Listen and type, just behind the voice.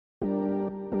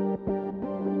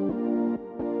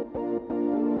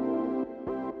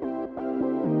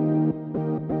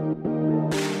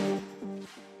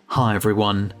Hi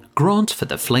everyone, Grant for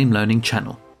the Flame Learning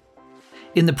channel.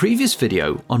 In the previous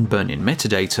video on burn-in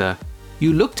metadata,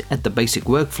 you looked at the basic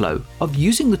workflow of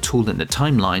using the tool in the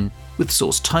timeline with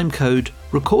source timecode,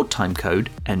 record timecode,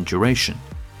 and duration.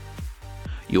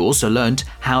 You also learned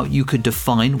how you could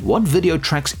define what video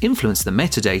tracks influence the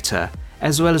metadata,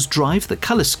 as well as drive the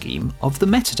color scheme of the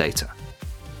metadata.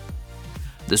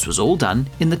 This was all done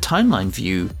in the timeline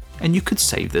view, and you could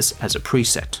save this as a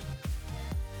preset.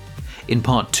 In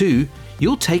part 2,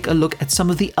 you'll take a look at some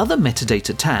of the other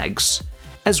metadata tags,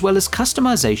 as well as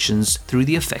customizations through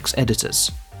the effects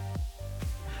editors.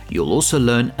 You'll also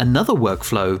learn another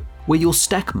workflow where you'll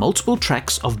stack multiple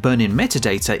tracks of burn-in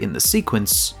metadata in the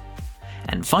sequence.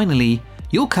 And finally,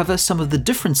 you'll cover some of the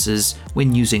differences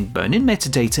when using burn-in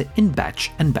metadata in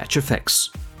batch and batch effects.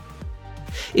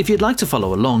 If you'd like to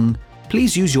follow along,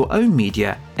 please use your own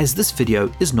media, as this video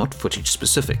is not footage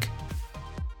specific.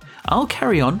 I'll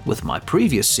carry on with my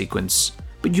previous sequence,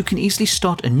 but you can easily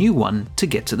start a new one to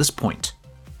get to this point.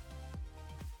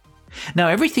 Now,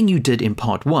 everything you did in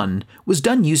part 1 was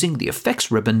done using the effects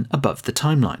ribbon above the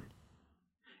timeline.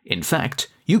 In fact,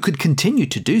 you could continue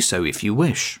to do so if you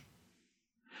wish.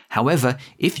 However,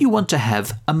 if you want to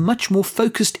have a much more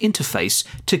focused interface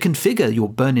to configure your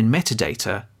burn-in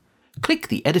metadata, click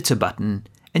the editor button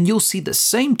and you'll see the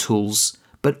same tools,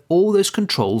 but all those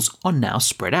controls are now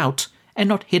spread out and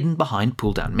not hidden behind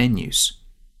pull-down menus.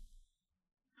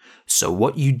 So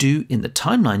what you do in the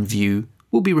timeline view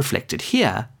will be reflected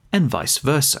here and vice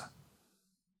versa.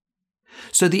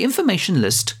 So the information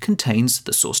list contains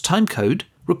the source timecode,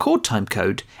 record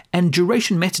timecode, and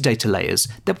duration metadata layers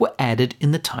that were added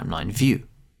in the timeline view.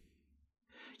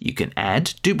 You can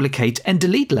add, duplicate, and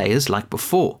delete layers like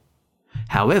before.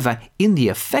 However, in the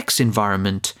effects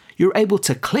environment, you're able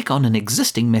to click on an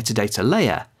existing metadata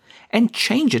layer and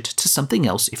change it to something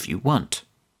else if you want.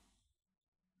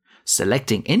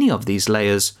 Selecting any of these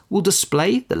layers will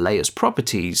display the layer's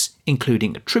properties,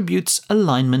 including attributes,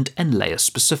 alignment, and layer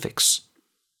specifics.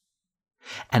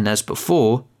 And as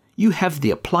before, you have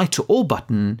the Apply to All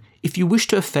button if you wish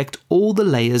to affect all the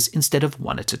layers instead of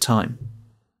one at a time.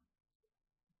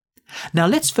 Now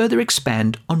let's further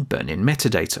expand on burn-in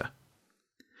metadata.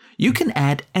 You can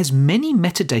add as many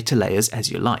metadata layers as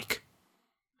you like.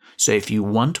 So if you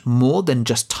want more than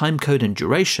just timecode and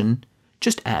duration,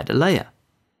 just add a layer.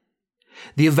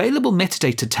 The available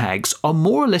metadata tags are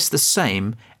more or less the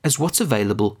same as what's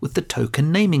available with the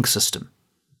token naming system.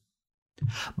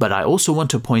 But I also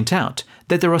want to point out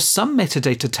that there are some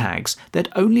metadata tags that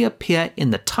only appear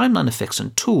in the timeline effects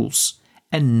and tools,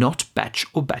 and not batch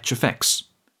or batch effects.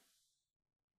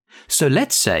 So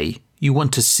let's say you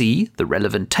want to see the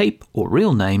relevant tape or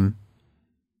reel name,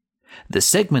 the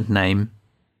segment name,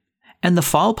 and the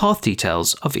file path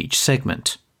details of each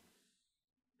segment.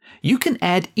 You can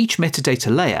add each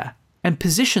metadata layer and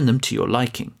position them to your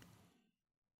liking.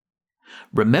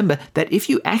 Remember that if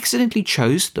you accidentally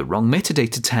chose the wrong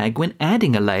metadata tag when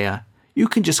adding a layer, you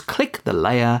can just click the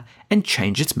layer and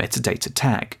change its metadata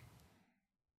tag.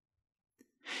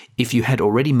 If you had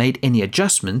already made any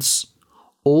adjustments,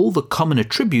 all the common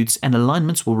attributes and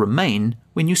alignments will remain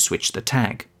when you switch the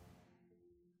tag.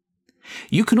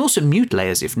 You can also mute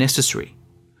layers if necessary,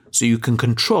 so you can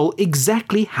control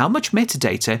exactly how much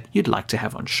metadata you'd like to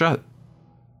have on show.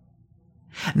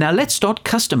 Now let's start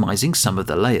customizing some of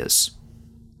the layers.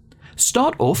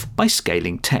 Start off by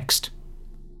scaling text.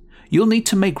 You'll need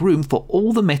to make room for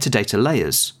all the metadata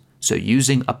layers, so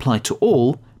using Apply to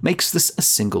All makes this a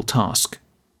single task.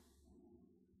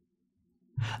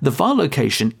 The file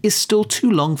location is still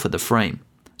too long for the frame,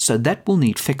 so that will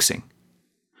need fixing.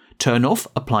 Turn off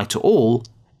Apply to All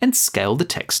and scale the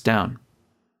text down.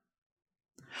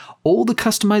 All the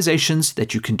customizations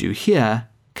that you can do here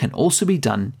can also be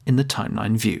done in the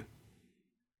timeline view.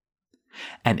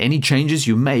 And any changes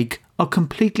you make are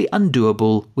completely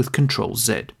undoable with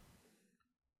Ctrl-Z.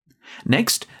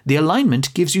 Next, the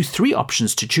alignment gives you 3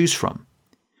 options to choose from.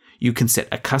 You can set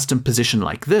a custom position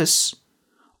like this,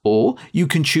 or you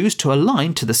can choose to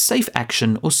align to the Save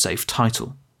Action or Save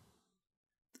Title.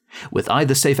 With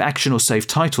either Save Action or Save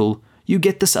Title, you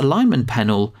get this alignment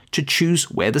panel to choose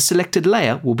where the selected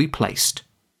layer will be placed.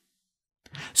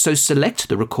 So select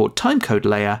the Record Timecode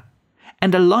layer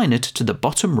and align it to the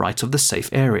bottom right of the safe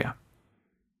area.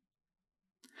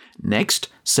 Next,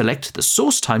 select the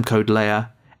Source Timecode layer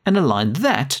and align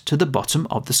that to the bottom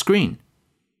of the screen.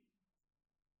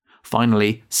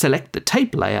 Finally, select the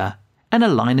Tape layer and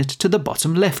align it to the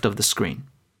bottom left of the screen.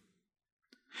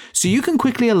 So you can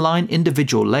quickly align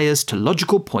individual layers to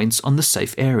logical points on the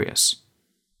safe areas.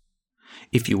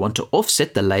 If you want to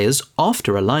offset the layers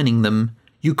after aligning them,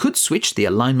 you could switch the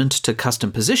alignment to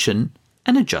custom position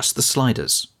and adjust the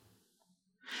sliders.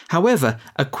 However,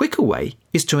 a quicker way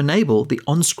is to enable the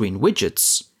on-screen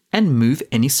widgets and move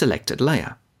any selected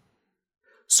layer.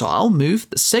 So I'll move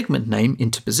the segment name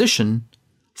into position,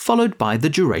 followed by the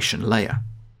duration layer.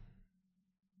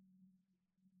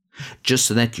 Just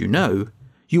so that you know,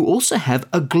 you also have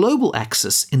a global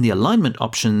axis in the alignment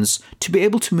options to be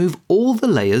able to move all the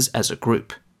layers as a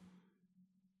group.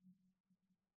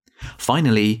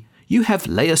 Finally, you have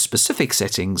layer-specific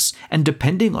settings, and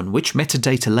depending on which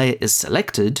metadata layer is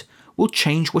selected, will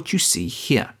change what you see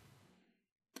here.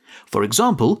 For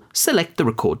example, select the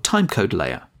record timecode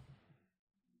layer.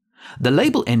 The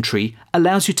label entry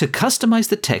allows you to customize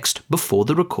the text before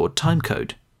the record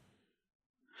timecode.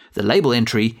 The label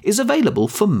entry is available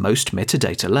for most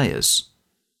metadata layers.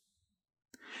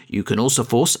 You can also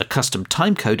force a custom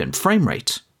timecode and frame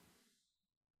rate.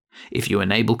 If you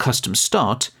enable custom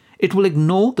start, it will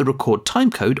ignore the record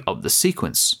timecode of the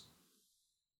sequence.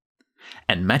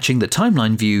 And matching the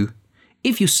timeline view,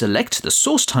 if you select the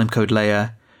source timecode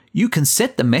layer, you can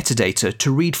set the metadata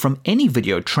to read from any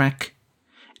video track,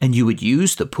 and you would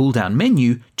use the pull-down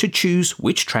menu to choose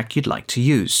which track you'd like to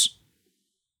use.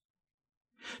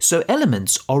 So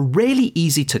elements are really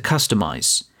easy to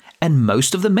customize, and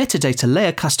most of the metadata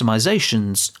layer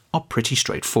customizations are pretty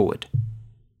straightforward.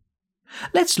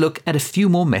 Let's look at a few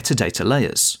more metadata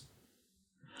layers.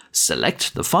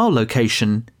 Select the file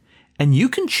location, and you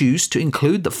can choose to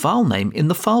include the file name in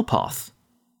the file path.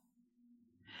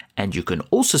 And you can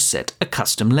also set a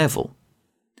custom level.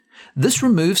 This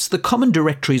removes the common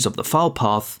directories of the file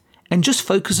path and just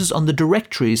focuses on the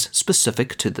directories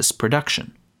specific to this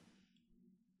production.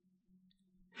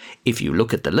 If you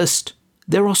look at the list,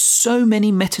 there are so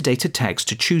many metadata tags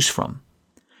to choose from.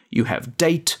 You have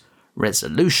date,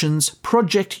 resolutions,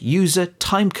 project, user,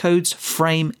 timecodes,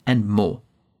 frame, and more.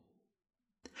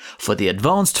 For the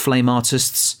advanced Flame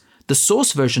artists, the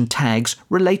source version tags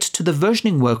relate to the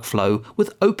versioning workflow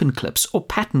with open clips or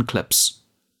pattern clips.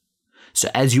 So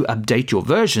as you update your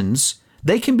versions,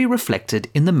 they can be reflected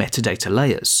in the metadata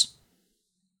layers.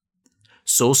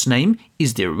 Source name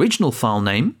is the original file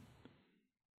name.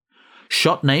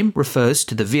 Shot name refers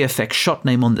to the VFX shot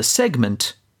name on the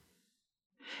segment.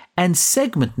 And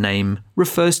segment name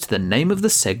refers to the name of the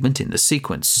segment in the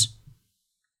sequence.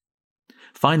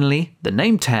 Finally, the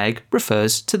name tag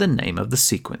refers to the name of the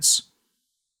sequence.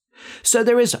 So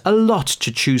there is a lot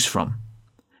to choose from.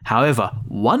 However,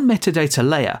 one metadata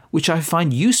layer which I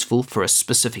find useful for a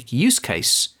specific use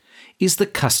case is the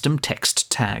custom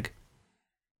text tag.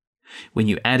 When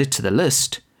you add it to the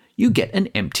list, you get an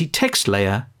empty text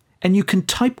layer and you can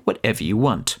type whatever you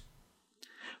want.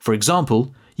 For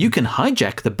example, you can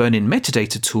hijack the burn-in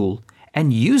metadata tool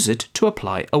and use it to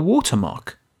apply a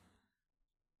watermark.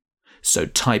 So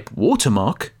type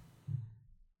watermark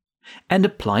and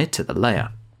apply it to the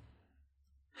layer.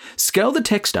 Scale the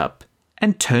text up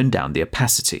and turn down the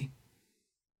opacity.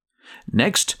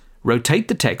 Next, rotate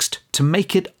the text to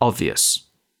make it obvious.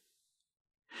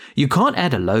 You can't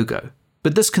add a logo,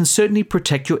 but this can certainly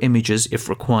protect your images if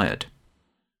required.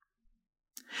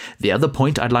 The other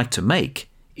point I'd like to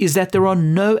make is that there are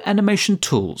no animation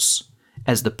tools,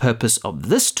 as the purpose of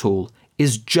this tool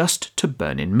is just to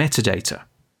burn in metadata.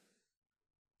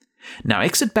 Now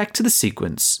exit back to the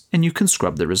sequence and you can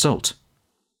scrub the result.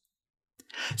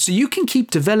 So you can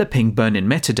keep developing burn-in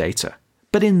metadata,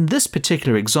 but in this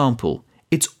particular example,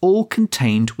 it's all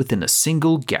contained within a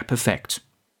single gap effect.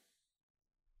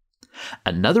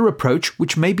 Another approach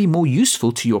which may be more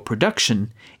useful to your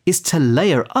production is to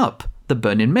layer up the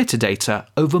burn-in metadata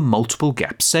over multiple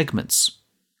gap segments.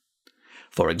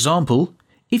 For example,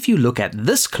 if you look at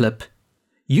this clip,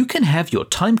 you can have your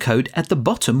timecode at the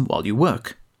bottom while you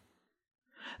work.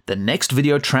 The next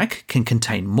video track can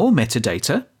contain more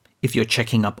metadata if you're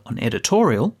checking up on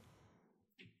editorial.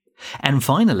 And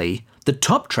finally, the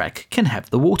top track can have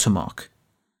the watermark.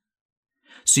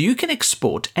 So you can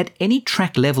export at any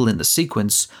track level in the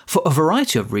sequence for a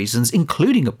variety of reasons,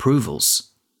 including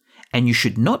approvals. And you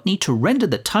should not need to render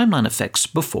the timeline effects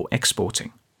before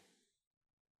exporting.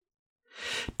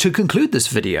 To conclude this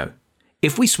video,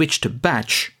 if we switch to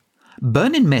batch,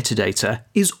 burn-in metadata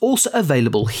is also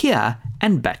available here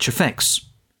and batch effects.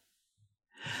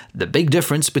 The big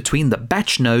difference between the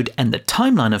batch node and the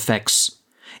timeline effects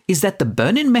is that the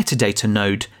burn-in metadata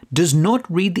node does not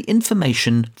read the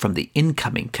information from the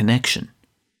incoming connection.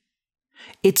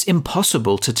 It's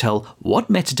impossible to tell what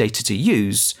metadata to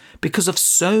use because of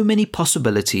so many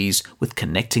possibilities with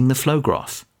connecting the flow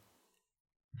graph.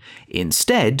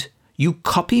 Instead, you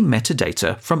copy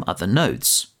metadata from other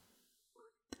nodes.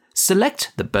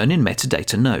 Select the burn-in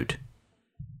metadata node.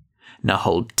 Now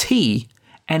hold T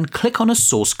and click on a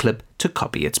source clip to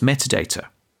copy its metadata.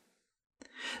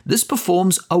 This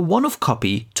performs a one-off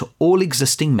copy to all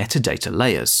existing metadata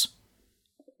layers.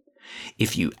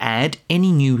 If you add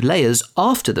any new layers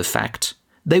after the fact,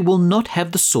 they will not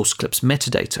have the source clip's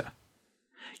metadata.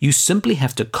 You simply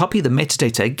have to copy the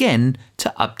metadata again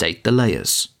to update the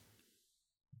layers.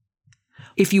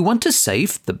 If you want to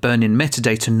save the burn-in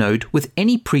metadata node with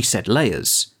any preset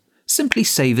layers, simply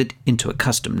save it into a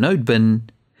custom node bin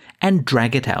and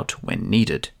drag it out when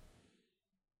needed.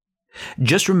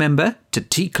 Just remember to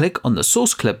T-click on the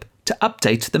source clip to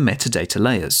update the metadata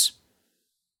layers.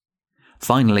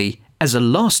 Finally, as a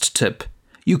last tip,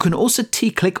 you can also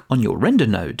T-click on your render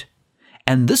node,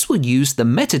 and this will use the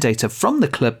metadata from the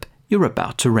clip you're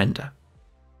about to render.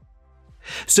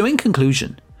 So in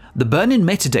conclusion, the burn-in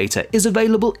metadata is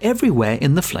available everywhere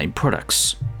in the Flame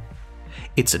products.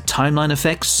 It's a timeline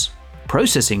effects,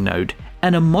 processing node,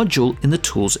 and a module in the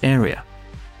tools area.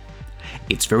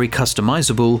 It's very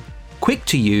customizable, quick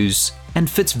to use, and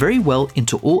fits very well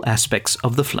into all aspects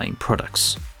of the Flame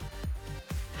products.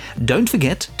 Don't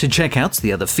forget to check out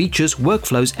the other features,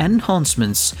 workflows, and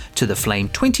enhancements to the Flame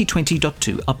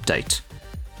 2020.2 update.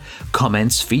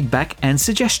 Comments, feedback, and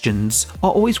suggestions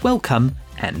are always welcome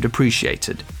and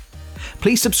appreciated.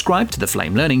 Please subscribe to the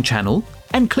Flame Learning channel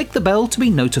and click the bell to be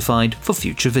notified for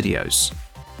future videos.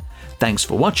 Thanks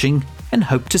for watching and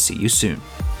hope to see you soon.